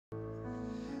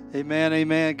Amen,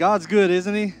 amen. God's good,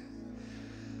 isn't He?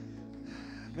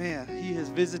 Man, He has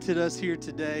visited us here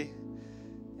today,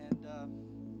 and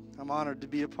I'm honored to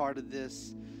be a part of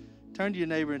this. Turn to your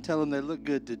neighbor and tell them they look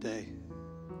good today.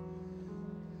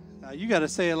 Now, you got to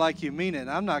say it like you mean it.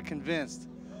 I'm not convinced.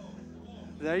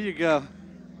 There you go.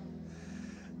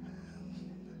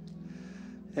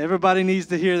 Everybody needs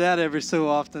to hear that every so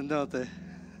often, don't they?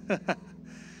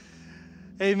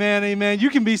 Amen, amen. You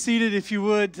can be seated if you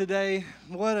would today.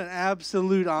 What an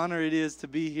absolute honor it is to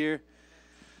be here.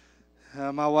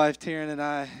 My wife Taryn and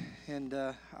I and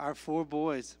our 4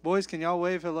 boys. Boys, can y'all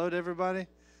wave hello to everybody?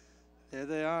 There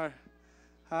they are.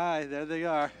 Hi, there they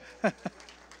are.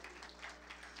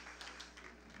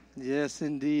 Yes,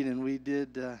 indeed. And we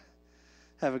did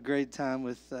have a great time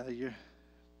with your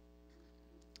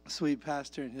sweet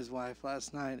pastor and his wife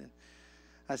last night. And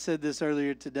I said this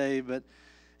earlier today, but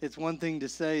it's one thing to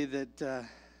say that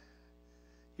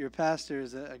your pastor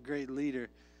is a great leader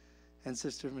and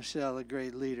Sister Michelle a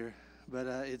great leader, but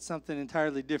it's something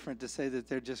entirely different to say that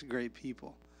they're just great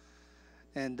people.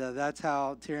 And that's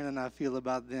how Taryn and I feel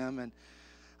about them, and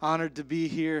honored to be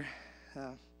here.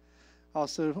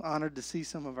 Also honored to see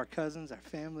some of our cousins, our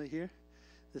family here,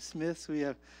 the Smiths. We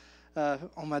have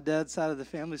on my dad's side of the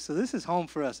family. So this is home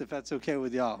for us, if that's okay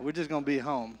with y'all. We're just going to be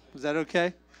home. Is that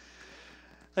okay?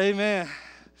 Amen.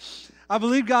 I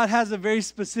believe God has a very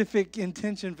specific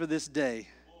intention for this day.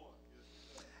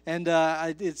 And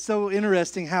it's so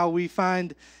interesting how we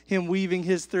find Him weaving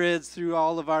His threads through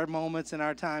all of our moments and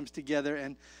our times together.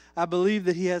 And I believe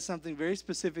that He has something very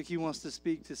specific He wants to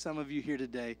speak to some of you here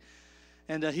today.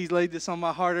 And He's laid this on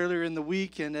my heart earlier in the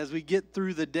week. And as we get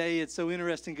through the day, it's so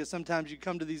interesting because sometimes you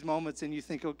come to these moments and you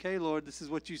think, okay, Lord, this is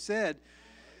what you said.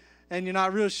 And you're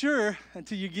not real sure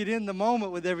until you get in the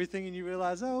moment with everything and you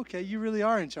realize, oh, okay, you really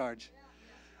are in charge.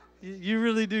 You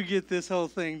really do get this whole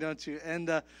thing, don't you?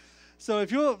 And so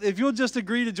if you'll just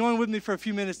agree to join with me for a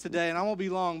few minutes today, and I won't be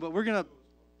long, but we're gonna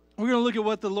look at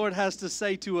what the Lord has to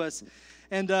say to us.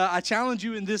 And I challenge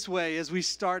you in this way as we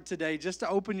start today, just to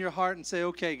open your heart and say,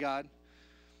 okay, God,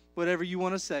 whatever you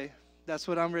want to say, that's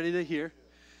what I'm ready to hear.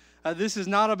 This is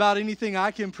not about anything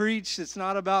I can preach. It's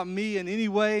not about me in any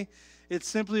way. It's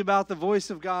simply about the voice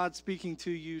of God speaking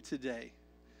to you today.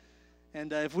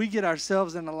 And if we get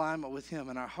ourselves in alignment with Him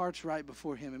and our hearts right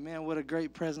before Him, and man, what a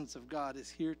great presence of God is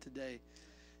here today.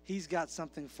 He's got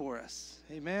something for us.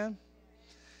 Amen?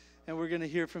 And we're going to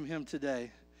hear from Him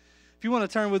today. If you want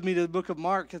to turn with me to the book of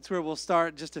Mark, that's where we'll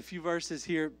start. Just a few verses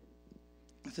here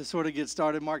to sort of get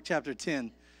started. Mark chapter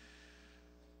 10.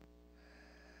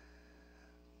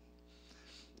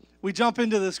 We jump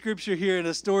into the scripture here in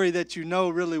a story that you know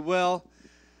really well.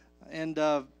 And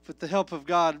with the help of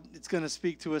God, it's going to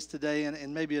speak to us today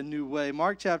in maybe a new way.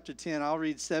 Mark chapter 10, I'll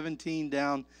read 17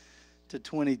 down to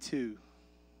 22.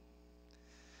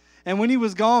 And when he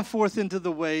was gone forth into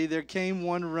the way, there came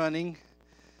one running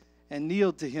and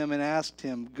kneeled to him and asked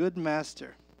him, Good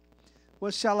master,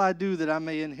 what shall I do that I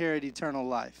may inherit eternal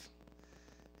life?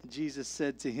 And Jesus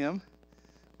said to him,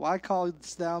 Why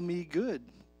callest thou me good?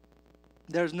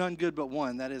 There's none good but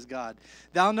one, that is God.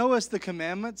 Thou knowest the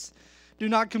commandments. Do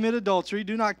not commit adultery,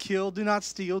 do not kill, do not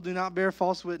steal, do not bear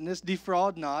false witness,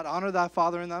 defraud not, honor thy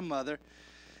father and thy mother.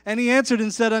 And he answered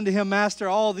and said unto him, Master,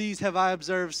 all these have I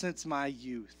observed since my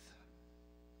youth.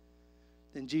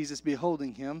 Then Jesus,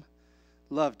 beholding him,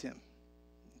 loved him,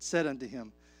 and said unto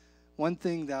him, One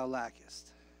thing thou lackest.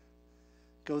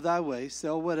 Go thy way,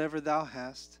 sell whatever thou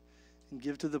hast, and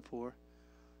give to the poor,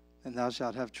 and thou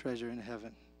shalt have treasure in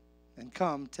heaven. And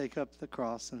come, take up the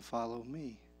cross, and follow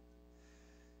me.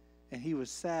 And he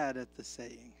was sad at the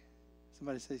saying.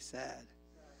 Somebody say sad.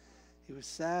 He was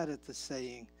sad at the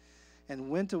saying and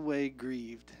went away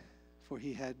grieved, for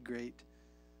he had great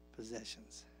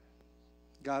possessions.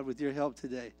 God, with your help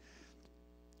today,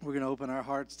 we're going to open our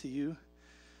hearts to you.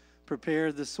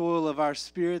 Prepare the soil of our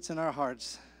spirits and our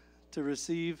hearts to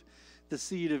receive the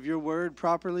seed of your word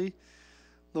properly.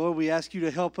 Lord, we ask you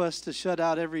to help us to shut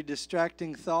out every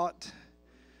distracting thought,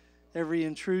 every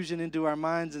intrusion into our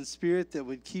minds and spirit that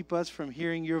would keep us from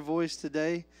hearing your voice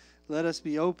today. Let us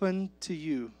be open to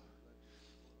you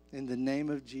in the name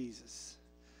of Jesus.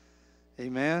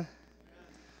 Amen.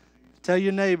 Tell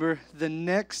your neighbor, the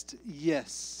next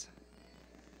yes.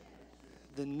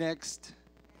 The next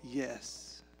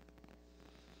yes.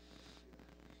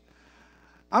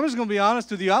 I'm just going to be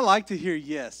honest with you. I like to hear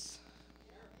yes.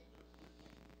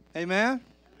 Amen.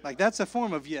 Like that's a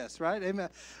form of yes, right? Amen.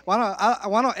 Why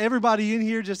don't everybody in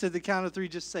here just at the count of 3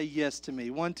 just say yes to me?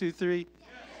 1, 2, 3.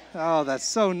 Oh, that's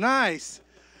so nice.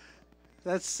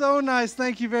 That's so nice.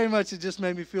 Thank you very much. It just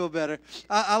made me feel better.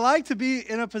 I like to be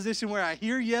in a position where I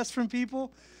hear yes from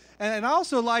people And I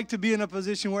also like to be in a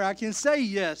position where I can say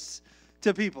yes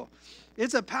to people.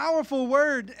 It's a powerful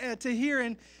word to hear,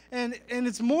 and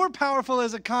it's more powerful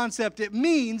as a concept. It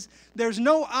means there's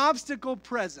no obstacle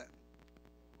present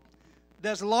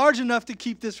that's large enough to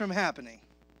keep this from happening.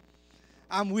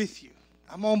 I'm with you.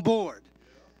 I'm on board.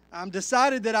 I'm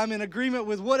decided that I'm in agreement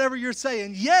with whatever you're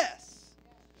saying. Yes.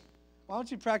 Why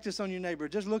don't you practice on your neighbor?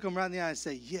 Just look them right in the eye and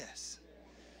say, yes.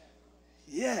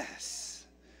 Yes.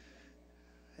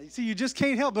 You see, you just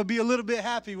can't help but be a little bit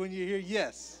happy when you hear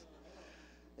yes.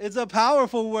 It's a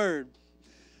powerful word.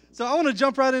 So I want to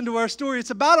jump right into our story. It's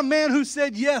about a man who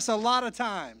said yes a lot of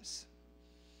times.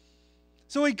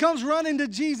 So he comes running to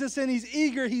Jesus, and he's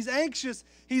eager, he's anxious,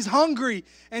 he's hungry,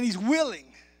 and he's willing.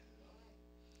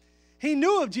 He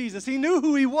knew of Jesus. He knew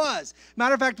who he was.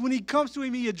 Matter of fact, when he comes to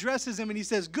him, he addresses him and he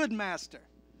says, good master.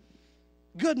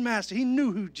 Good master. He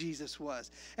knew who Jesus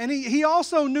was. And he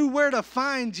also knew where to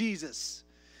find Jesus.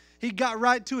 He got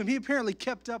right to him. He apparently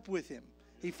kept up with him.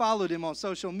 He followed him on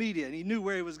social media, and he knew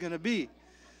where he was going to be.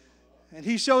 And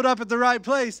he showed up at the right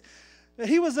place.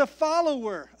 He was a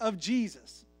follower of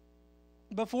Jesus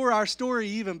before our story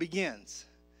even begins,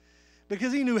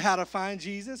 because he knew how to find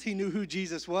Jesus. He knew who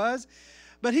Jesus was.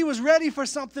 But he was ready for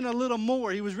something a little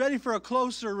more. He was ready for a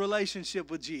closer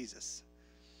relationship with Jesus.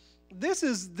 This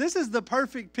is the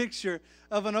perfect picture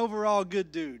of an overall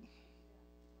good dude.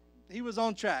 He was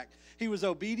on track. He was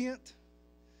obedient.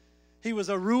 He was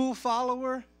a rule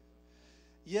follower.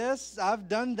 Yes, I've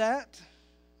done that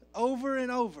over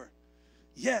and over.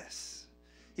 Yes.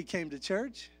 He came to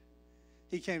church.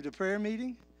 He came to prayer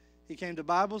meeting. He came to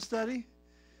Bible study.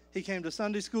 He came to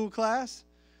Sunday school class.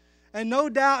 And no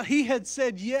doubt he had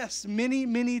said yes many,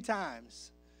 many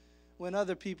times when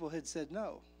other people had said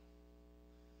no.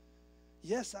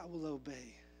 Yes, I will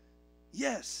obey.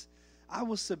 Yes, I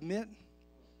will submit.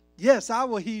 Yes, I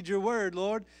will heed your word,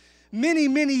 Lord. Many,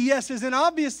 many yeses. And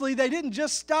obviously they didn't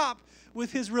just stop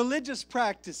with his religious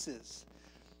practices.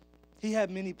 He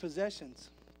had many possessions.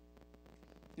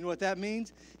 You know what that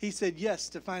means? He said yes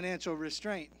to financial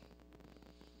restraint.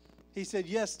 He said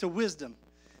yes to wisdom.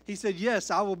 He said,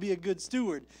 yes, I will be a good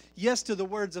steward. Yes to the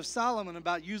words of Solomon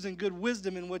about using good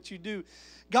wisdom in what you do.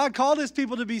 God called his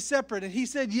people to be separate, and he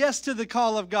said yes to the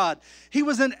call of God. He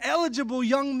was an eligible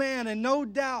young man, and no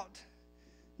doubt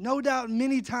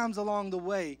many times along the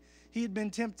way, he had been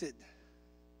tempted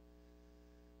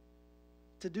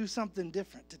to do something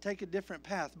different, to take a different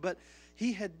path. But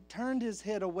he had turned his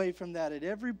head away from that at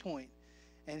every point,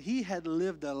 and he had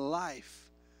lived a life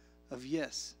of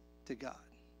yes to God.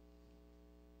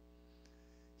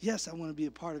 Yes, I want to be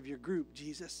a part of your group,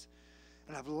 Jesus.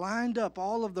 And I've lined up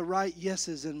all of the right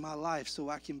yeses in my life so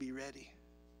I can be ready.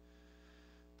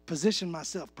 Position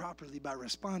myself properly by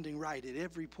responding right at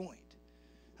every point.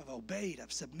 I've obeyed.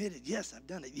 I've submitted. Yes, I've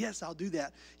done it. Yes, I'll do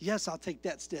that. Yes, I'll take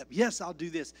that step. Yes, I'll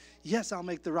do this. Yes, I'll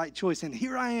make the right choice. And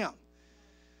here I am.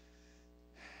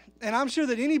 And I'm sure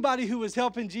that anybody who was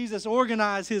helping Jesus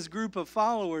organize his group of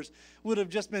followers would have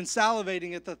just been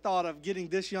salivating at the thought of getting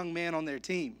this young man on their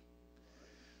team.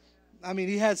 I mean,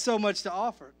 he had so much to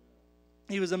offer.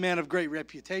 He was a man of great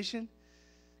reputation,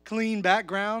 clean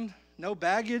background, no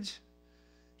baggage.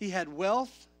 He had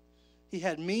wealth. He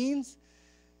had means.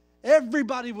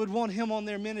 Everybody would want him on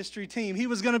their ministry team. He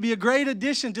was going to be a great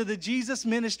addition to the Jesus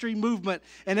ministry movement,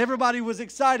 and everybody was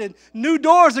excited. New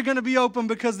doors are going to be open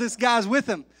because this guy's with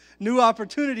him. New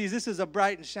opportunities. This is a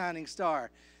bright and shining star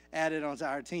added onto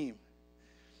our team.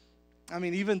 I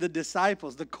mean, even the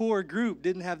disciples, the core group,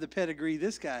 didn't have the pedigree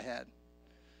this guy had.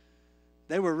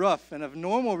 They were rough and of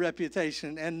normal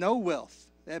reputation and no wealth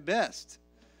at best.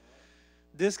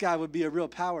 This guy would be a real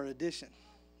power addition.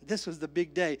 This was the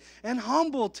big day. And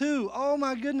humble, too. Oh,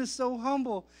 my goodness, so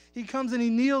humble. He comes and he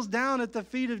kneels down at the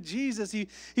feet of Jesus. He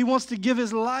wants to give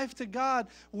his life to God.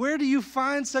 Where do you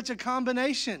find such a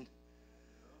combination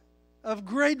of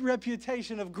great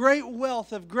reputation, of great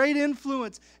wealth, of great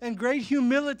influence, and great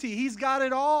humility? He's got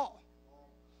it all.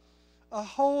 A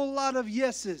whole lot of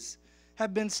yeses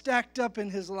have been stacked up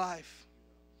in his life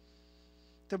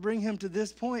to bring him to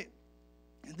this point,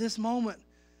 this moment,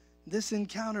 this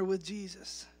encounter with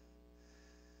Jesus.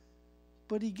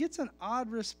 But he gets an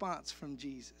odd response from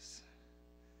Jesus.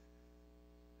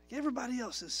 Everybody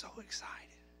else is so excited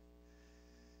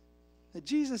that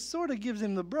Jesus sort of gives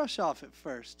him the brush off at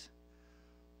first,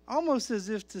 almost as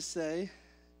if to say,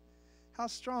 how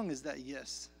strong is that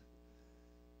yes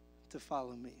to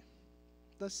follow me?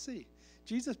 Let's see.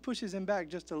 Jesus pushes him back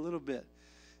just a little bit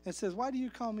and says, why do you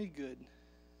call me good?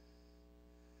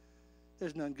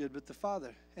 There's none good but the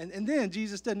Father. And then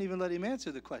Jesus doesn't even let him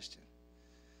answer the question.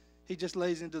 He just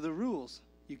lays into the rules.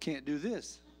 You can't do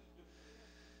this.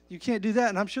 You can't do that.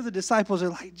 And I'm sure the disciples are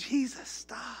like, Jesus,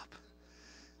 stop.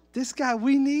 This guy,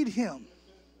 we need him.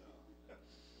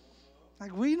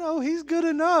 Like, we know he's good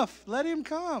enough. Let him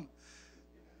come.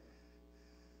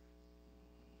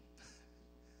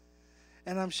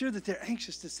 And I'm sure that they're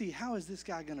anxious to see how is this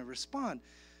guy going to respond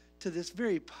to this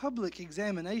very public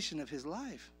examination of his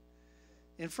life.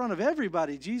 In front of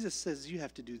everybody, Jesus says, you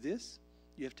have to do this,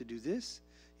 you have to do this,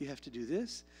 you have to do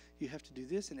this, you have to do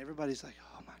this. And everybody's like,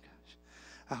 oh my gosh,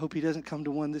 I hope he doesn't come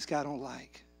to one this guy don't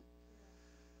like.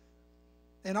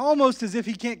 And almost as if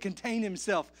he can't contain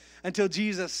himself until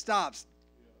Jesus stops.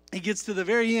 He gets to the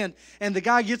very end, and the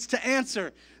guy gets to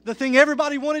answer the thing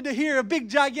everybody wanted to hear, a big,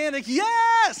 gigantic,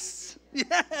 yes,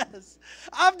 yes.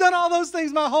 I've done all those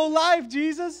things my whole life,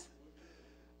 Jesus.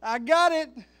 I got it.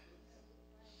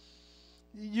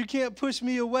 You can't push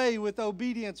me away with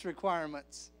obedience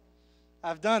requirements.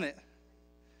 I've done it.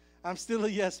 I'm still a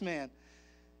yes man.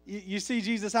 You see,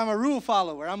 Jesus, I'm a rule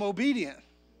follower. I'm obedient.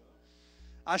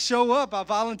 I show up. I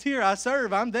volunteer. I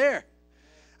serve. I'm there.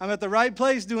 I'm at the right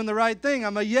place doing the right thing.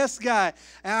 I'm a yes guy.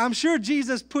 And I'm sure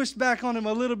Jesus pushed back on him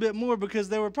a little bit more because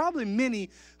there were probably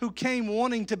many who came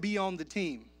wanting to be on the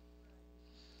team,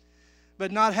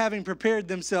 but not having prepared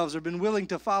themselves or been willing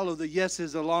to follow the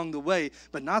yeses along the way.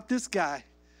 But not this guy.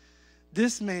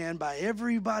 This man, by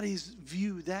everybody's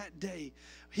view that day,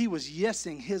 he was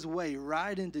yesing his way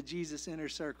right into Jesus' inner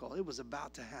circle. It was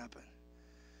about to happen.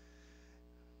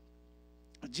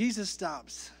 Jesus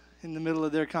stops in the middle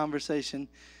of their conversation,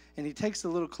 and he takes a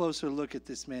little closer look at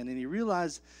this man, and he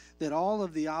realized that all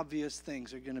of the obvious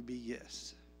things are going to be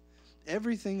yes.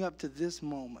 Everything up to this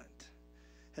moment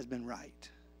has been right.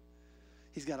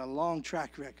 He's got a long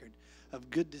track record of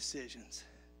good decisions.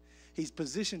 He's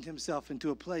positioned himself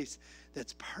into a place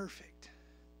that's perfect.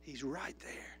 He's right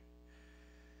there.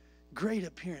 Great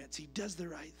appearance. He does the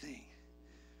right thing.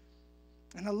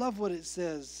 And I love what it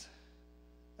says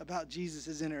about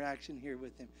Jesus' interaction here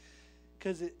with him.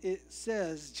 Because it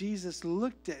says Jesus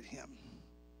looked at him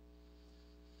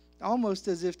almost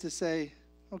as if to say,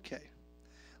 okay,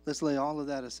 let's lay all of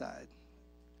that aside.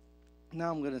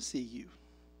 Now I'm going to see you.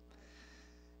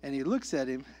 And he looks at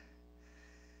him,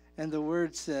 and the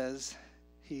word says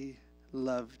he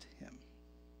loved him.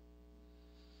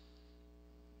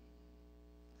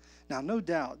 Now, no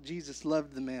doubt, Jesus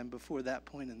loved the man before that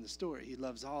point in the story. He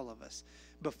loves all of us.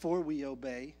 Before we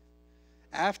obey,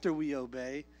 after we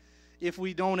obey, if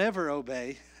we don't ever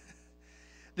obey,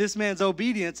 this man's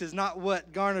obedience is not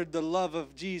what garnered the love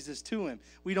of Jesus to him.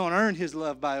 We don't earn his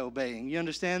love by obeying. You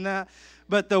understand that?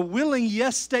 But the willing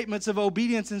yes statements of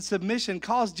obedience and submission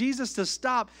caused Jesus to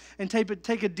stop and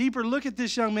take a deeper look at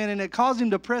this young man, and it caused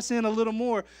him to press in a little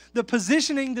more. The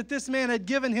positioning that this man had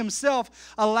given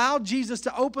himself allowed Jesus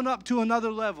to open up to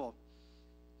another level.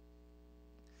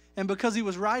 And because he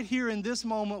was right here in this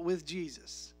moment with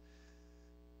Jesus,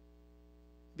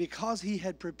 because he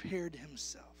had prepared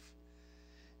himself,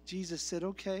 Jesus said,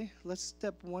 okay, let's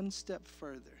step one step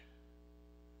further.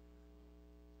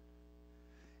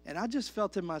 And I just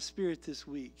felt in my spirit this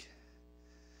week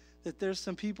that there's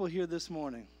some people here this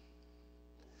morning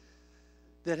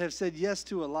that have said yes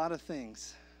to a lot of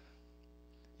things.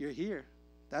 You're here.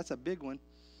 That's a big one.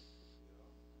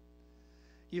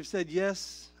 You've said,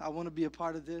 yes, I want to be a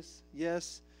part of this.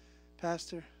 Yes,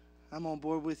 Pastor, I'm on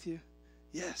board with you.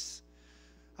 Yes,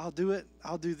 I'll do it.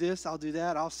 I'll do this. I'll do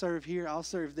that. I'll serve here. I'll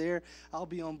serve there. I'll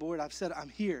be on board. I've said, I'm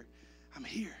here. I'm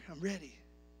here. I'm ready.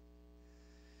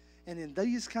 And in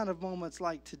these kind of moments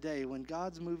like today, when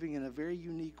God's moving in a very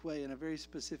unique way, in a very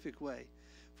specific way,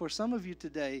 for some of you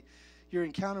today, your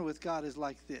encounter with God is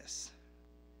like this.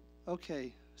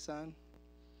 Okay, son,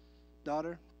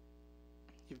 daughter,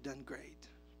 you've done great.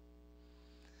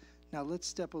 Now let's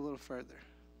step a little further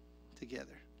together.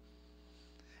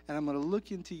 And I'm going to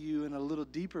look into you in a little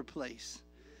deeper place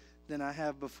than I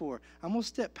have before. I'm going to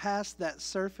step past that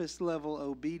surface level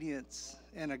obedience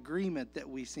and agreement that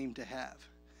we seem to have.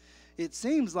 It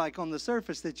seems like on the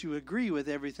surface that you agree with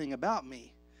everything about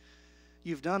me.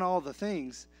 You've done all the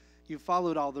things. You've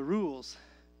followed all the rules.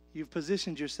 You've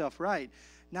positioned yourself right.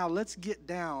 Now let's get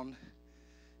down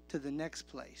to the next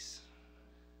place.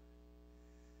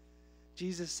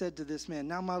 Jesus said to this man,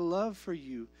 now my love for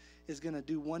you is going to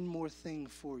do one more thing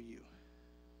for you.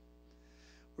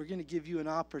 We're going to give you an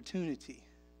opportunity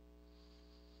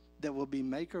that will be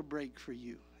make or break for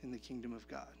you in the kingdom of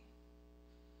God.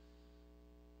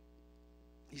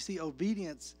 You see,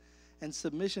 obedience and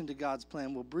submission to God's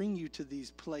plan will bring you to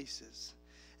these places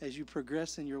as you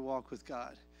progress in your walk with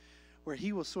God, where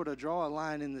he will sort of draw a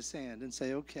line in the sand and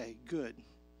say, okay, good.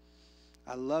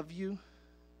 I love you.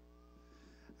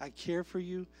 I care for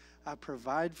you. I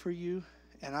provide for you.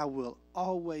 and I will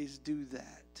always do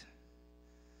that.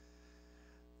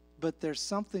 But there's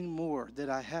something more that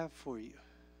I have for you.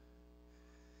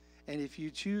 And if you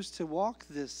choose to walk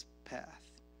this path,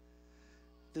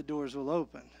 the doors will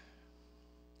open.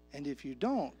 And if you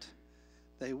don't,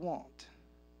 they won't.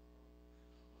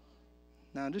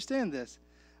 Now understand this.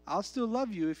 I'll still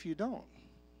love you if you don't.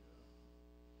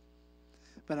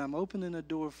 But I'm opening a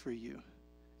door for you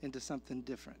into something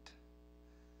different.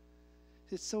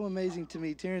 It's so amazing to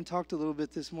me. Taryn talked a little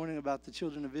bit this morning about the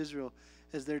children of Israel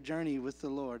as their journey with the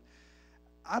Lord.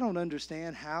 I don't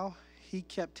understand how he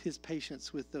kept his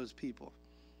patience with those people.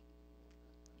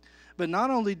 But not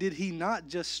only did he not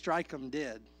just strike them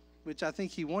dead, which I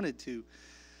think he wanted to,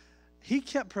 he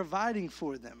kept providing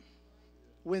for them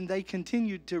when they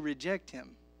continued to reject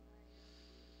him.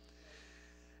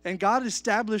 And God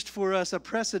established for us a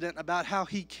precedent about how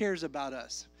he cares about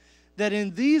us. That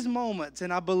in these moments,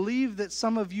 and I believe that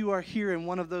some of you are here in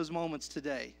one of those moments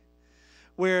today,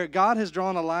 where God has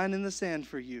drawn a line in the sand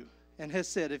for you and has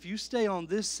said, if you stay on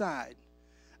this side,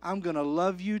 I'm going to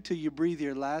love you till you breathe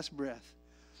your last breath.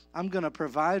 I'm going to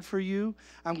provide for you.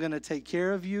 I'm going to take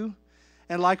care of you.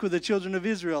 And like with the children of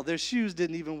Israel, their shoes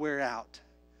didn't even wear out.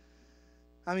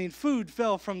 I mean, food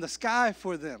fell from the sky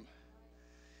for them.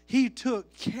 He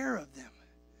took care of them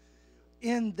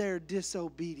in their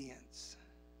disobedience.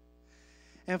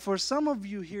 And for some of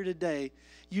you here today,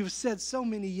 you've said so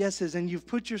many yeses and you've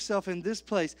put yourself in this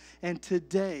place. And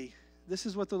today, this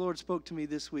is what the Lord spoke to me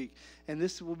this week. And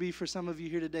this will be for some of you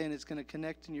here today, and it's going to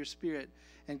connect in your spirit.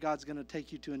 And God's going to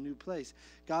take you to a new place.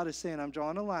 God is saying, I'm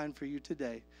drawing a line for you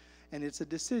today. And it's a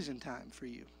decision time for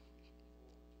you.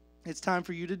 It's time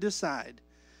for you to decide.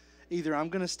 Either I'm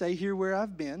going to stay here where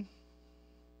I've been,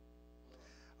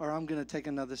 or I'm going to take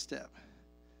another step.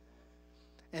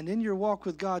 And in your walk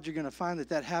with God, you're going to find that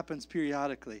that happens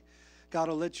periodically. God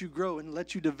will let you grow and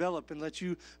let you develop and let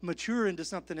you mature into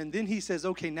something. And then he says,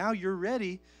 okay, now you're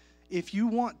ready, if you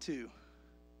want to,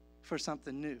 for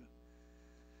something new.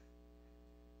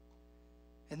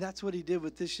 And that's what he did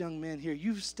with this young man here.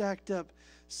 You've stacked up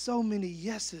so many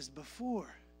yeses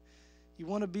before. You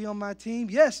want to be on my team?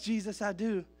 Yes, Jesus, I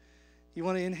do. You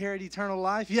want to inherit eternal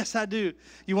life? Yes, I do.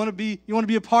 You want to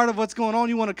be a part of what's going on?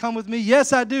 You want to come with me?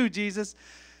 Yes, I do, Jesus.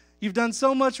 You've done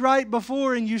so much right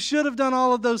before, and you should have done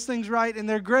all of those things right, and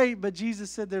they're great, but Jesus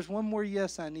said, there's one more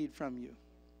yes I need from you.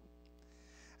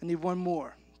 I need one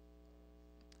more.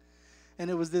 And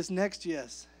it was this next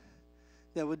yes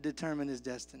that would determine his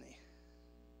destiny.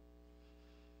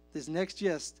 This next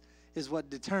yes is what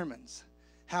determines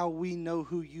how we know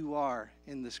who you are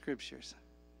in the Scriptures.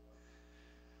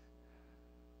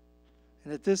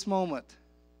 And at this moment,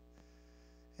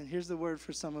 and here's the word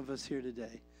for some of us here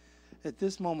today, at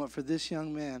this moment for this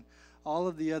young man, all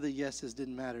of the other yeses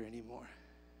didn't matter anymore.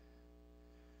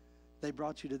 They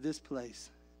brought you to this place,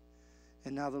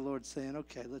 and now the Lord's saying,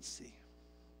 okay, let's see.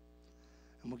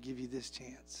 And we'll give you this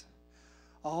chance.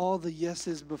 All the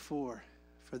yeses before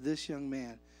for this young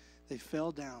man, they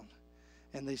fell down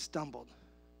and they stumbled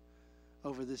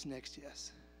over this next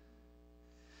yes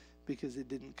because it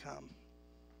didn't come.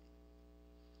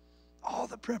 All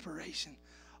the preparation,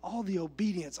 all the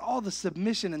obedience, all the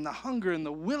submission and the hunger and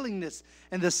the willingness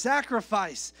and the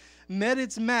sacrifice met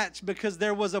its match because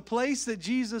there was a place that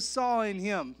Jesus saw in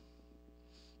him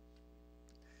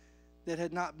that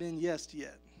had not been yes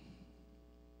yet.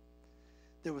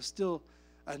 There was still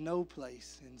a no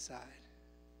place inside.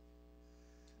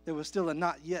 There was still a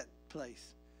not yet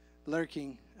place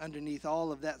lurking underneath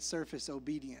all of that surface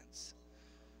obedience,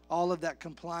 all of that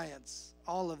compliance,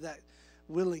 all of that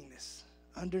willingness.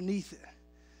 Underneath it,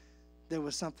 there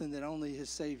was something that only his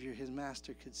Savior, his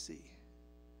Master, could see.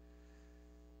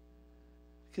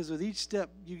 Because with each step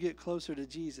you get closer to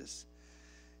Jesus,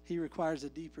 he requires a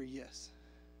deeper yes.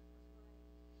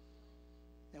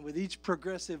 And with each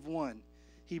progressive one,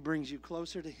 he brings you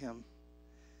closer to him.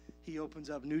 He opens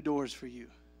up new doors for you.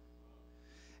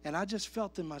 And I just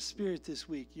felt in my spirit this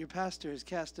week, your pastor has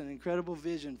cast an incredible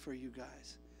vision for you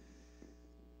guys.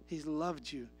 He's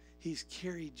loved you. He's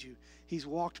carried you. He's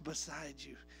walked beside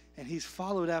you. And he's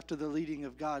followed after the leading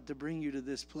of God to bring you to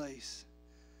this place.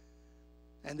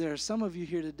 And there are some of you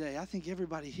here today. I think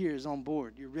everybody here is on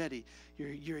board. You're ready.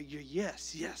 You're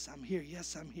yes, I'm here.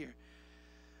 Yes, I'm here.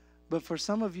 But for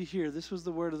some of you here, this was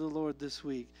the word of the Lord this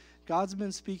week. God's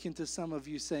been speaking to some of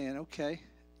you saying, okay,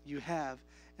 you have,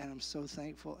 and I'm so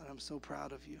thankful and I'm so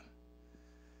proud of you.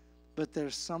 But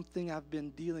there's something I've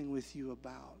been dealing with you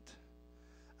about.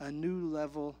 A new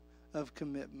level of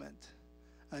commitment,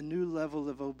 a new level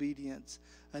of obedience,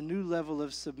 a new level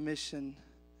of submission,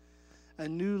 a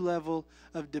new level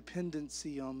of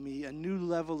dependency on me, a new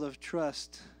level of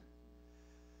trust.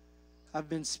 I've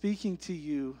been speaking to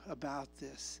you about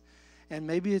this. And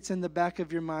maybe it's in the back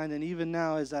of your mind, and even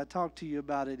now as I talk to you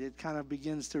about it, it kind of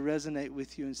begins to resonate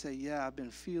with you and say, yeah, I've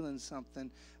been feeling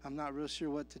something. I'm not real sure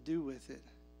what to do with it.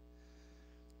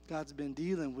 God's been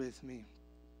dealing with me.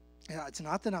 Yeah, it's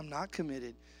not that I'm not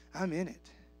committed. I'm in it.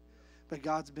 But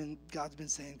God's been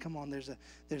saying, come on,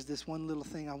 there's this one little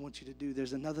thing I want you to do.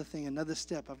 There's another thing, another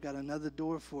step. I've got another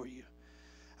door for you.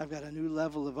 I've got a new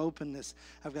level of openness.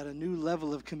 I've got a new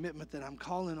level of commitment that I'm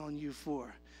calling on you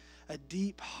for. A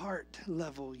deep heart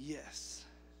level yes.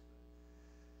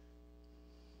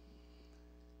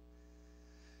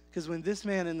 Because when this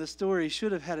man in the story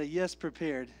should have had a yes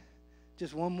prepared,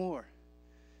 just one more,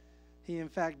 he in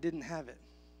fact didn't have it.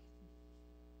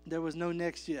 There was no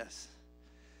next yes.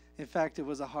 In fact, it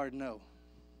was a hard no.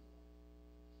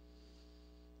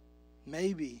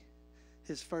 Maybe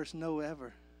his first no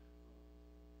ever.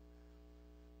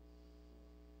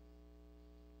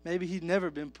 Maybe he'd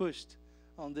never been pushed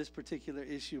on this particular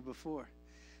issue before.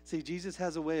 See, Jesus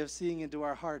has a way of seeing into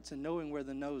our hearts and knowing where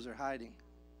the no's are hiding.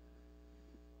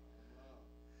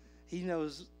 He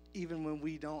knows even when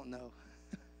we don't know.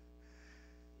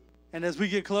 And as we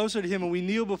get closer to him and we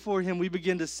kneel before him, we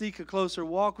begin to seek a closer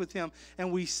walk with him.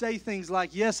 And we say things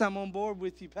like, yes, I'm on board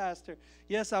with you, Pastor.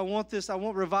 Yes, I want this. I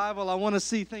want revival. I want to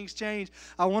see things change.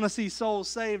 I want to see souls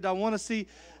saved. I want to see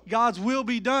God's will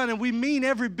be done. And we mean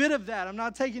every bit of that. I'm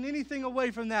not taking anything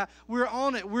away from that. We're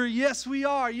on it. Yes, we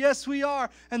are. Yes, we are.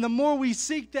 And the more we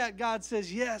seek that, God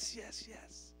says, yes, yes,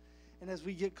 yes. And as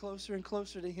we get closer and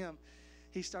closer to him,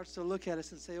 he starts to look at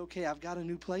us and say, okay, I've got a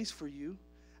new place for you.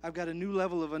 I've got a new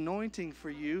level of anointing for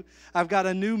you. I've got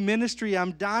a new ministry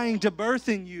I'm dying to birth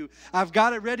in you. I've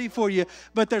got it ready for you,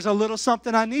 but there's a little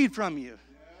something I need from you.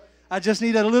 I just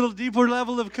need a little deeper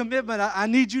level of commitment. I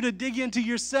need you to dig into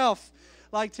yourself.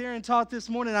 Like Taryn taught this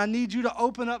morning, I need you to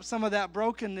open up some of that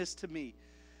brokenness to me.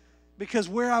 Because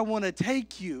where I want to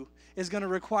take you is going to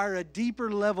require a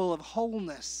deeper level of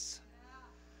wholeness.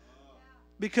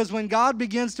 Because when God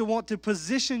begins to want to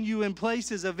position you in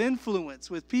places of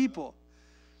influence with people,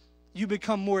 you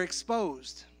become more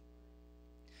exposed.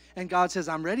 And God says,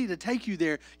 I'm ready to take you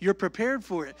there. You're prepared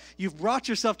for it. You've brought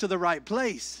yourself to the right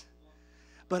place.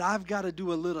 But I've got to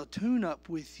do a little tune-up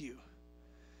with you.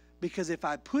 Because if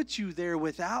I put you there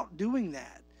without doing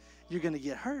that, you're going to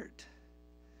get hurt.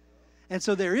 And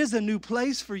so there is a new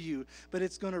place for you, but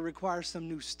it's going to require some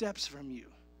new steps from you.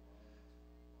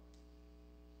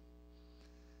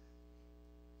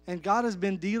 And God has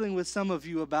been dealing with some of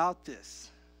you about this.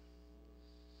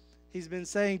 He's been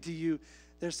saying to you,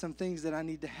 there's some things that I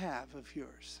need to have of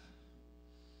yours.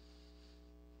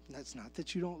 That's not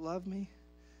that you don't love me.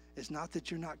 It's not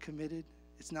that you're not committed.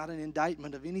 It's not an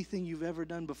indictment of anything you've ever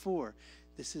done before.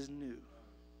 This is new.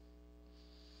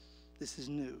 This is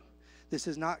new. This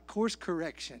is not course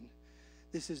correction.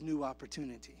 This is new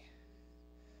opportunity.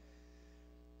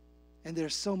 And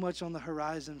there's so much on the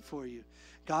horizon for you.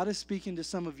 God is speaking to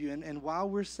some of you, and while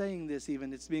we're saying this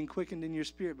even, it's being quickened in your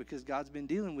spirit because God's been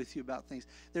dealing with you about things.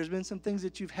 There's been some things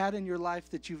that you've had in your life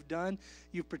that you've done,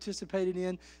 you've participated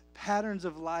in, patterns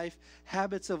of life,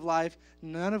 habits of life,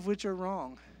 none of which are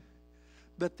wrong,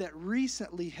 but that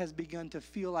recently has begun to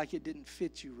feel like it didn't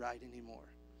fit you right anymore.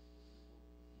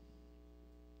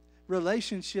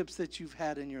 Relationships that you've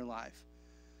had in your life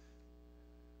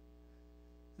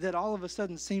that all of a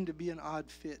sudden seem to be an odd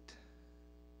fit.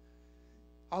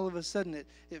 All of a sudden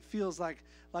it feels like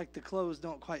the clothes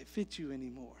don't quite fit you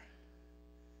anymore.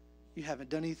 You haven't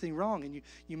done anything wrong, and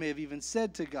you may have even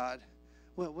said to God,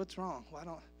 well, what's wrong? Well,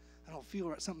 I don't feel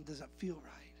right. Something doesn't feel right.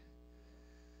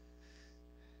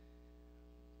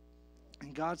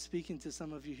 And God's speaking to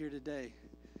some of you here today,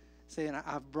 saying,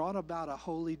 I've brought about a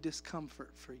holy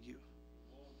discomfort for you.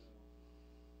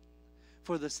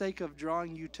 For the sake of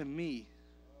drawing you to me,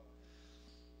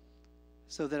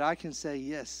 so that I can say,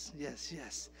 yes, yes,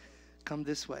 yes, come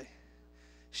this way.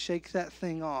 Shake that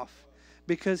thing off.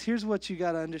 Because here's what you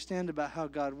got to understand about how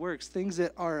God works. Things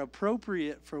that are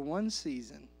appropriate for one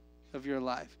season of your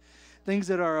life, things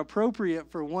that are appropriate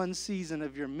for one season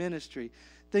of your ministry,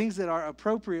 things that are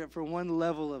appropriate for one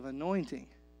level of anointing,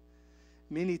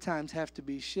 many times have to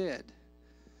be shed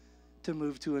to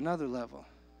move to another level.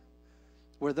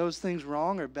 Were those things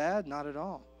wrong or bad? Not at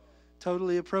all.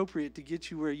 Totally appropriate to get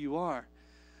you where you are.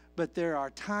 But there are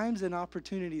times and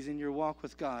opportunities in your walk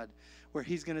with God where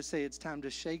he's going to say it's time to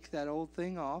shake that old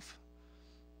thing off.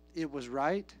 It was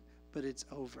right, but it's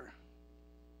over.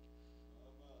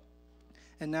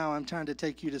 And now I'm trying to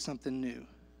take you to something new.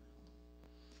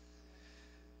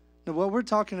 Now, what we're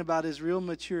talking about is real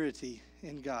maturity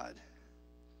in God.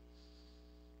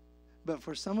 But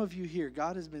for some of you here,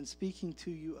 God has been speaking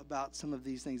to you about some of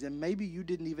these things. And maybe you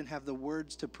didn't even have the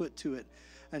words to put to it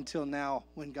until now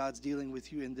when God's dealing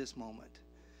with you in this moment.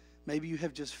 Maybe you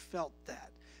have just felt that.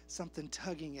 Something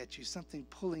tugging at you, something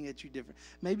pulling at you different.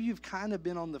 Maybe you've kind of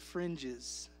been on the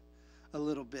fringes a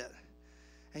little bit.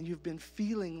 And you've been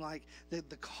feeling like the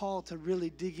call to really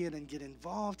dig in and get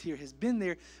involved here has been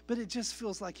there, but it just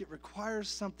feels like it requires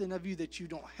something of you that you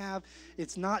don't have.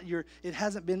 It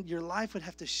hasn't been, your life would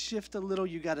have to shift a little.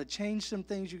 You got to change some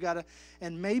things.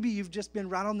 And maybe you've just been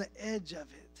right on the edge of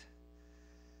it.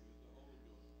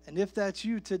 And if that's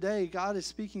you today, God is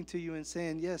speaking to you and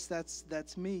saying, yes,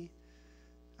 that's me.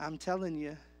 I'm telling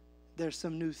you, there's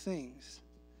some new things.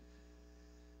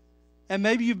 And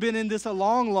maybe you've been in this a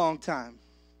long, long time.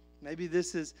 Maybe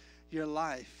this is your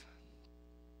life.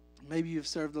 Maybe you've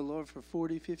served the Lord for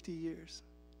 40, 50 years.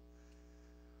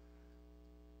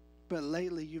 But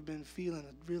lately you've been feeling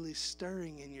a really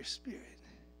stirring in your spirit.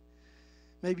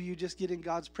 Maybe you just get in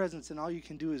God's presence and all you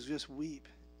can do is just weep.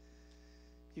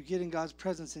 You get in God's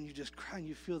presence and you just cry and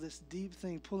you feel this deep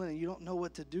thing pulling and you don't know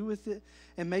what to do with it.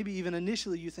 And maybe even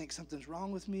initially you think something's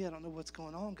wrong with me. I don't know what's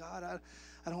going on, God.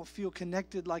 I don't feel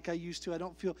connected like I used to. I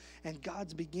don't feel, and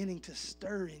God's beginning to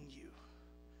stir in you.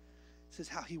 This is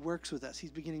how he works with us. He's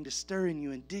beginning to stir in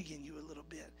you and dig in you a little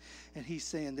bit. And he's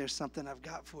saying, there's something I've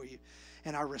got for you.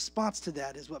 And our response to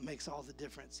that is what makes all the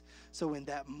difference. So in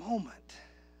that moment,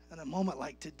 in a moment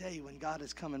like today when God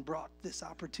has come and brought this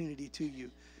opportunity to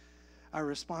you, our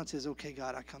response is, okay,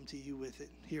 God, I come to you with it.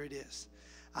 Here it is.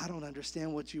 I don't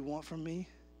understand what you want from me.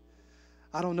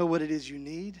 I don't know what it is you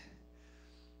need.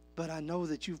 But I know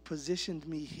that you've positioned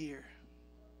me here.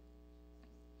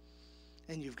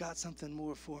 And you've got something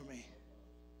more for me.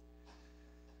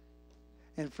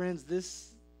 And friends,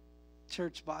 this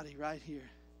church body right here,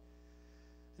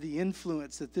 the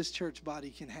influence that this church body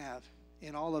can have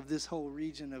in all of this whole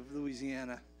region of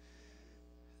Louisiana,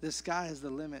 the sky is the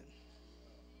limit.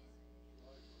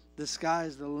 The sky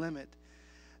is the limit.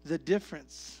 The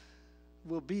difference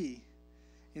will be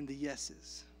in the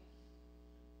yeses.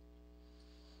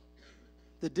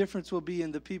 The difference will be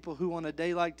in the people who on a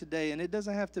day like today, and it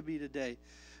doesn't have to be today,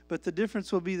 but the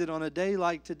difference will be that on a day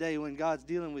like today when God's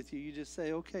dealing with you, you just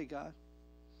say, okay, God,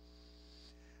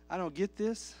 I don't get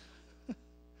this.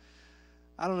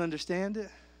 I don't understand it,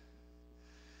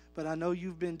 but I know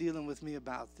you've been dealing with me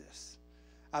about this.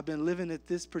 I've been living at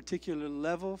this particular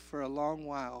level for a long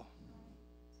while,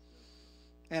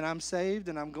 and I'm saved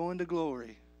and I'm going to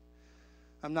glory.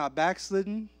 I'm not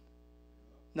backslidden.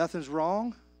 Nothing's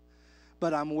wrong.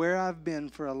 But I'm where I've been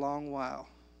for a long while.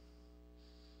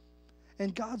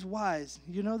 And God's wise.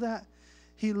 You know that?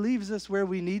 He leaves us where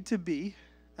we need to be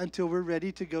until we're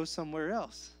ready to go somewhere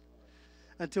else.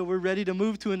 Until we're ready to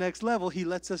move to a next level, he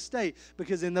lets us stay.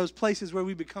 Because in those places where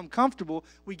we become comfortable,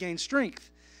 we gain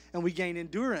strength. And we gain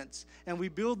endurance. And we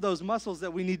build those muscles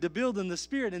that we need to build in the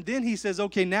Spirit. And then he says,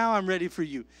 okay, now I'm ready for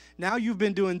you. Now you've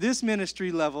been doing this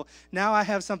ministry level. Now I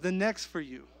have something next for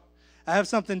you. I have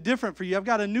something different for you. I've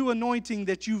got a new anointing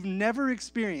that you've never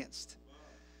experienced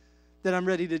that I'm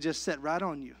ready to just set right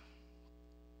on you.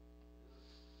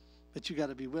 But you got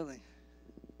to be willing.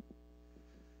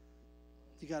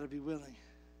 You got to be willing.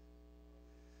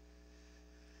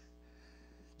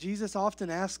 Jesus often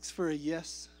asks for a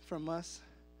yes from us,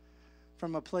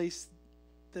 from a place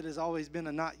that has always been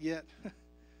a not yet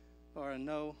or a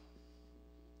no,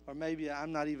 or maybe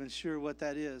I'm not even sure what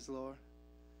that is, Lord.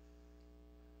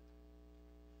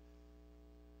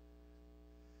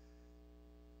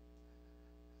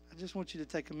 I just want you to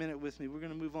take a minute with me. We're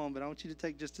going to move on, but I want you to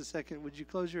take just a second. Would you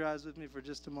close your eyes with me for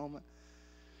just a moment?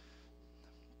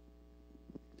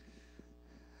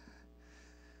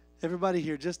 Everybody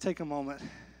here, just take a moment.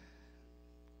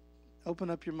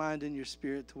 Open up your mind and your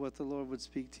spirit to what the Lord would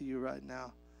speak to you right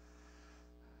now.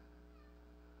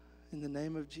 In the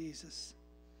name of Jesus.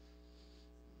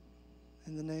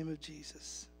 In the name of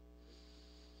Jesus.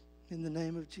 In the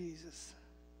name of Jesus.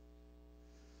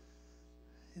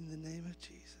 In the name of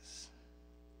Jesus.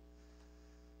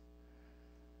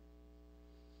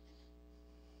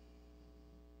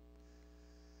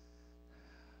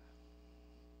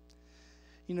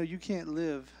 You know, you can't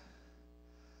live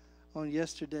on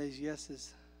yesterday's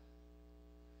yeses.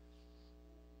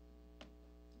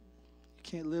 You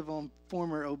can't live on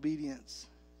former obedience.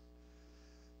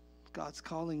 God's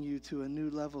calling you to a new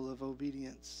level of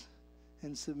obedience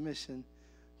and submission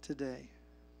today.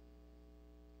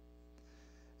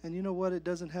 And you know what? It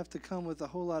doesn't have to come with a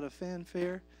whole lot of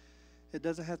fanfare. It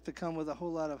doesn't have to come with a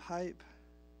whole lot of hype.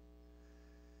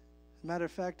 Matter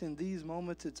of fact, in these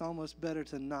moments, it's almost better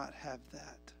to not have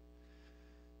that,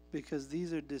 because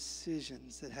these are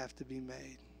decisions that have to be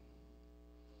made,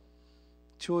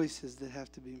 choices that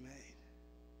have to be made.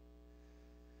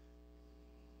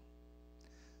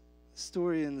 The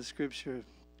story in the scripture,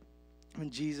 when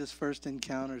Jesus first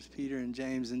encounters Peter and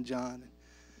James and John,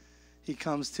 he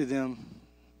comes to them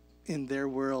in their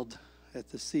world at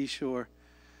the seashore.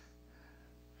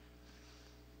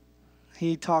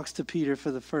 He talks to Peter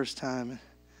for the first time.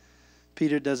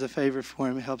 Peter does a favor for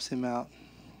him, helps him out.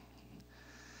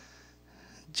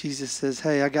 Jesus says,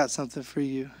 hey, I got something for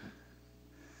you.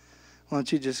 Why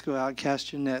don't you just go out and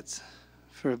cast your nets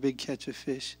for a big catch of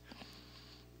fish?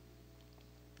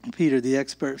 Peter, the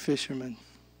expert fisherman,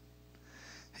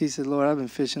 he said, Lord, I've been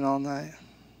fishing all night.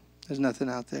 There's nothing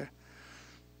out there.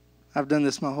 I've done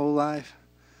this my whole life.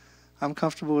 I'm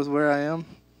comfortable with where I am.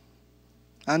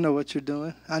 I know what you're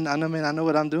doing. I know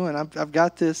what I'm doing. I've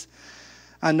got this.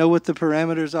 I know what the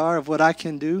parameters are of what I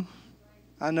can do.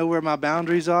 I know where my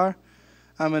boundaries are.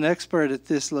 I'm an expert at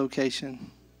this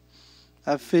location.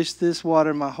 I've fished this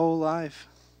water my whole life.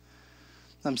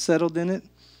 I'm settled in it.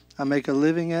 I make a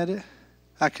living at it.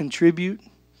 I contribute.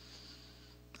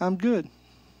 I'm good.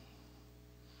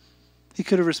 He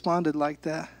could have responded like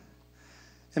that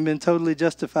and been totally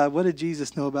justified. What did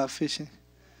Jesus know about fishing?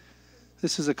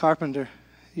 This is a carpenter.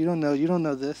 You don't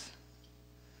know this.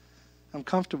 I'm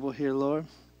comfortable here, Lord.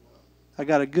 I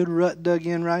got a good rut dug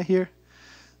in right here.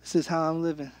 This is how I'm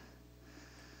living.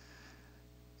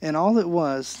 And all it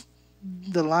was,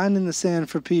 the line in the sand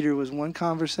for Peter was one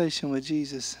conversation with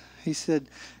Jesus. He said,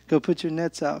 go put your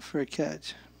nets out for a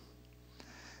catch.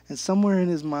 And somewhere in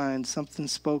his mind, something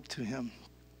spoke to him.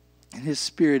 In his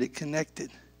spirit, it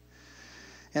connected.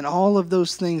 And all of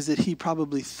those things that he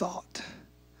probably thought,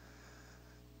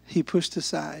 he pushed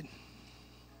aside.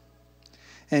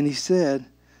 And he said,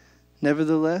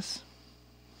 nevertheless,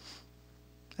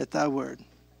 at thy word,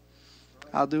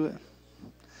 I'll do it.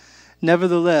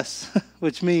 Nevertheless,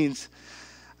 which means,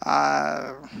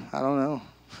 I don't know.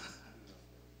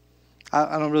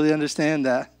 I don't really understand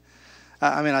that.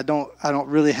 I don't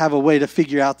really have a way to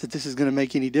figure out that this is going to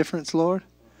make any difference, Lord.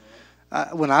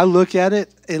 When I look at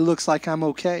it, it looks like I'm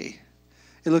okay.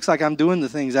 It looks like I'm doing the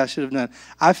things I should have done.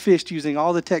 I fished using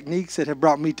all the techniques that have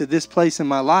brought me to this place in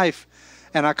my life,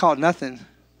 and I caught nothing.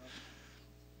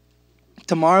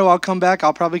 Tomorrow I'll come back.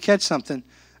 I'll probably catch something.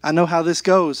 I know how this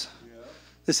goes.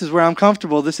 This is where I'm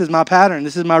comfortable. This is my pattern.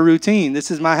 This is my routine.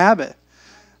 This is my habit.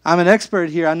 I'm an expert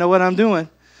here. I know what I'm doing.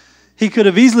 He could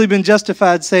have easily been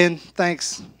justified saying,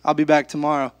 thanks, I'll be back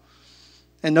tomorrow.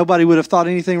 And nobody would have thought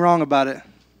anything wrong about it.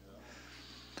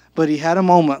 But he had a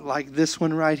moment like this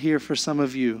one right here for some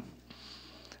of you.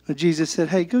 When Jesus said,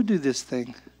 hey, go do this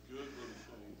thing.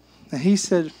 And he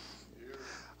said,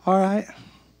 all right,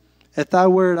 at thy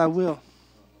word I will.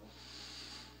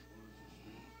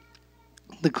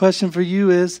 The question for you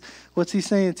is, what's he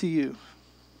saying to you?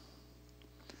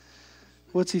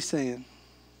 What's he saying?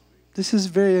 This is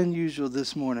very unusual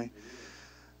this morning.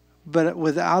 But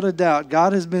without a doubt,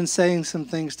 God has been saying some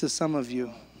things to some of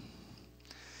you.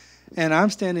 And I'm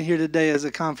standing here today as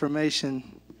a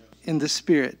confirmation in the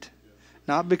Spirit.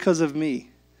 Not because of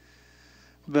me,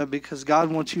 but because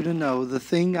God wants you to know the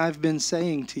thing I've been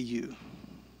saying to you.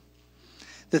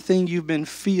 The thing you've been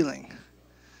feeling.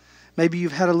 Maybe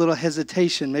you've had a little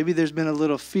hesitation. Maybe there's been a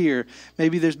little fear.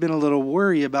 Maybe there's been a little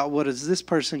worry about what is this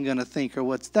person going to think, or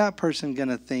what's that person going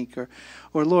to think, or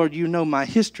Lord, you know my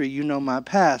history, you know my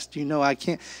past, you know I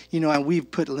can't, and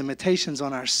we've put limitations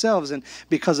on ourselves, and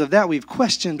because of that we've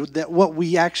questioned that what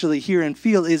we actually hear and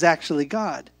feel is actually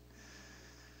God.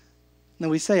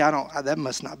 And we say, that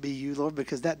must not be you, Lord,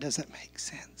 because that doesn't make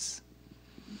sense.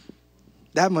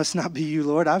 That must not be you,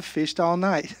 Lord. I've fished all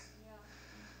night.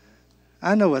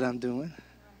 I know what I'm doing.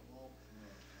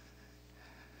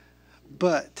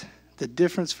 But the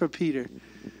difference for Peter,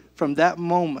 from that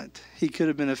moment, he could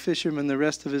have been a fisherman the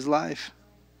rest of his life.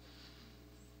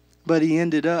 But he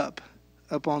ended up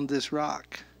on this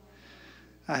rock.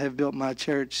 I have built my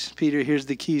church. Peter, here's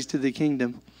the keys to the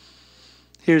kingdom.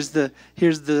 Here's the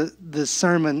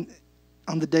sermon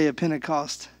on the day of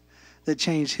Pentecost that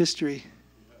changed history.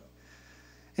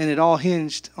 And it all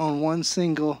hinged on one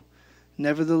single,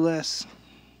 nevertheless,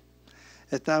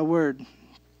 at thy word,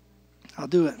 I'll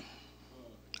do it.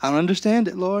 I don't understand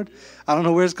it, Lord. I don't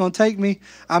know where it's going to take me.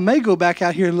 I may go back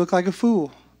out here and look like a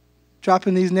fool,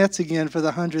 dropping these nets again for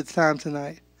the 100th time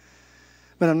tonight.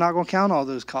 But I'm not going to count all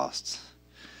those costs.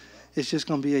 It's just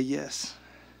going to be a yes.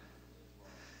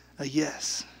 A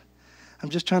yes. I'm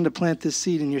just trying to plant this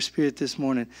seed in your spirit this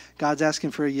morning. God's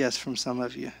asking for a yes from some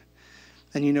of you.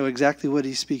 And you know exactly what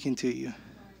he's speaking to you.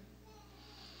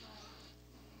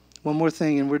 One more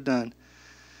thing and we're done.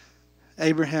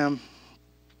 Abraham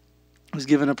was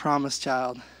given a promised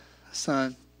child, a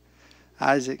son,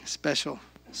 Isaac, special.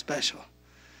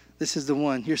 This is the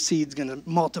one. Your seed's going to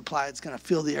multiply. It's going to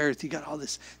fill the earth. You got all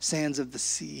this sands of the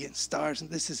sea and stars. And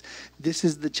this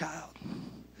is the child.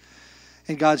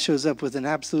 And God shows up with an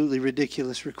absolutely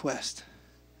ridiculous request.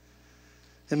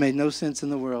 It made no sense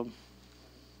in the world.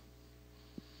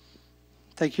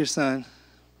 Take your son.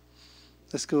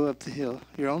 Let's go up the hill.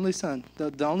 Your only son.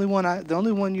 The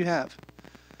only one you have.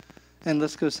 And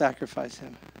let's go sacrifice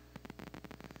him.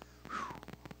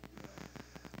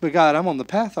 But God, I'm on the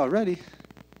path already.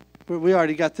 We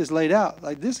already got this laid out.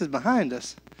 Like, this is behind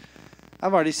us.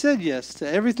 I've already said yes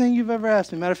to everything you've ever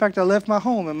asked me. Matter of fact, I left my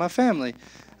home and my family.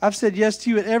 I've said yes to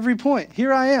you at every point.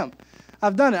 Here I am.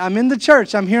 I've done it. I'm in the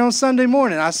church. I'm here on Sunday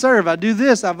morning. I serve. I do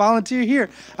this. I volunteer here.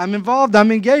 I'm involved.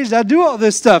 I'm engaged. I do all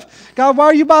this stuff. God, why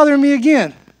are you bothering me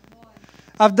again?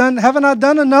 Haven't I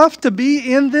done enough to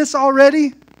be in this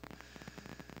already?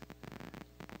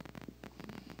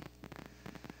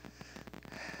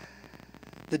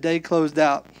 The day closed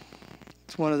out.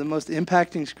 It's one of the most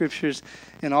impacting scriptures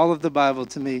in all of the Bible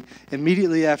to me.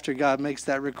 Immediately after God makes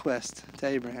that request to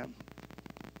Abraham.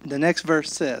 The next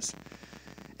verse says,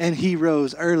 and he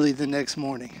rose early the next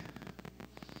morning.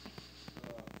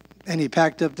 And he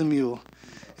packed up the mule.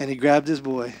 And he grabbed his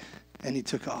boy. And he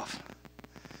took off.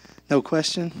 No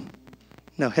question.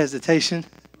 No hesitation.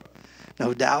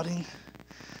 No doubting.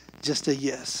 Just a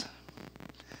yes.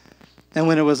 And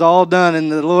when it was all done,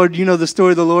 and the Lord, you know the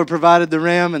story, the Lord provided the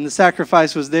ram and the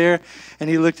sacrifice was there. And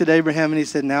he looked at Abraham and he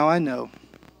said, now I know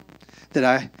that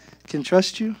I can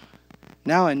trust you.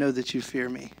 Now I know that you fear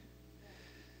me.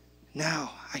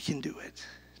 Now I can do it.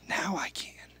 Now I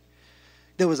can.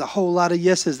 There was a whole lot of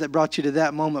yeses that brought you to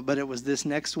that moment, but it was this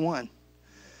next one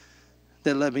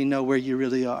that let me know where you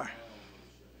really are.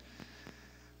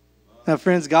 Now,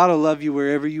 friends, God will love you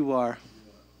wherever you are.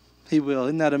 He will.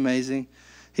 Isn't that amazing?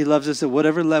 He loves us at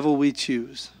whatever level we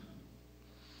choose.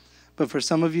 But for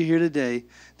some of you here today,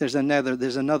 there's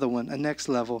another one, a next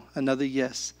level, another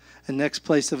yes, a next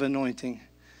place of anointing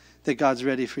that God's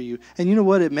ready for you. And you know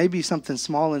what? It may be something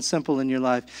small and simple in your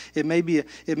life. It may be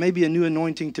a new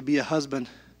anointing to be a husband.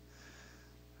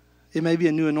 It may be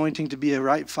a new anointing to be a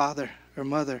right father or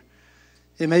mother.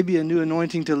 It may be a new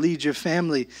anointing to lead your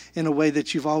family in a way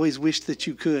that you've always wished that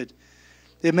you could.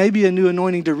 It may be a new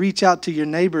anointing to reach out to your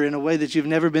neighbor in a way that you've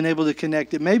never been able to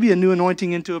connect. It may be a new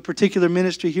anointing into a particular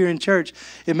ministry here in church.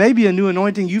 It may be a new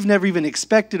anointing you've never even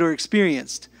expected or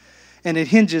experienced. And it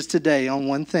hinges today on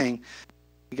one thing.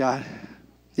 God,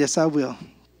 yes, I will.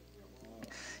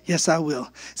 Yes, I will.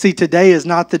 See, today is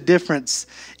not the difference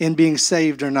in being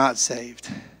saved or not saved.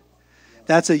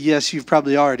 That's a yes you've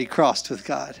probably already crossed with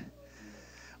God.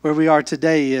 Where we are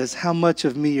today is, how much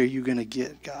of me are you going to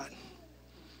get, God?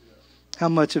 How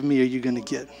much of me are you going to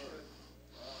get?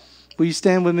 Will you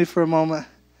stand with me for a moment?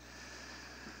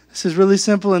 This is really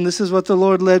simple, and this is what the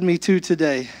Lord led me to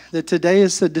today. That today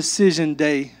is a decision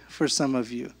day for some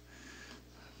of you.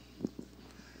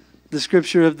 The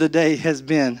scripture of the day has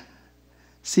been,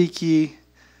 seek ye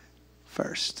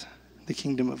first the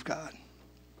kingdom of God.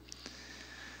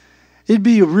 It'd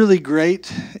be really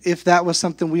great if that was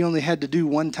something we only had to do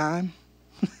one time.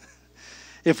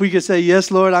 If we could say, yes,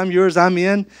 Lord, I'm yours, I'm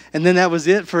in, and then that was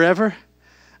it forever.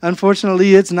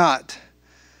 Unfortunately, it's not.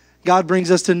 God brings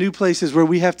us to new places where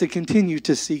we have to continue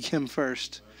to seek him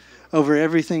first over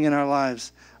everything in our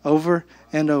lives, over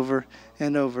and over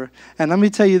and over. And let me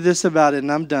tell you this about it,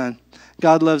 and I'm done.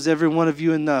 God loves every one of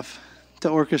you enough to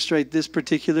orchestrate this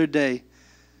particular day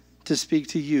to speak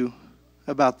to you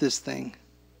about this thing.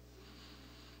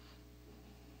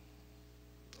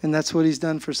 And that's what he's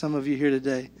done for some of you here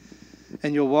today.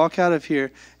 And you'll walk out of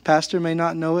here. Pastor may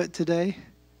not know it today.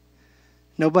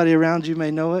 Nobody around you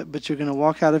may know it, but you're going to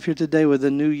walk out of here today with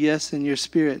a new yes in your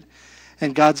spirit.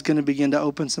 And God's going to begin to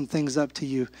open some things up to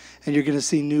you. And you're going to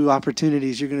see new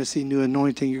opportunities. You're going to see new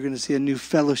anointing. You're going to see a new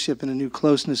fellowship and a new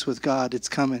closeness with God. It's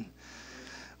coming.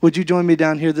 Would you join me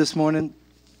down here this morning?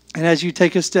 And as you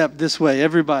take a step this way,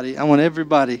 everybody, I want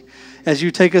everybody, as you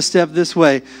take a step this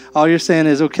way, all you're saying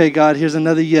is, okay, God, here's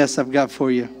another yes I've got for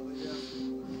you.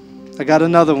 I got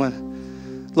another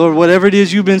one. Lord, whatever it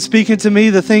is you've been speaking to me,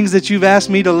 the things that you've asked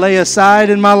me to lay aside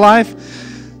in my life,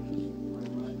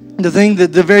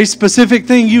 the very specific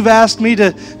thing you've asked me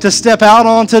to step out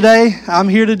on today, I'm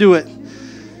here to do it.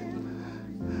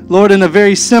 Lord, in a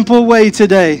very simple way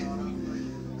today,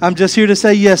 I'm just here to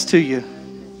say yes to you.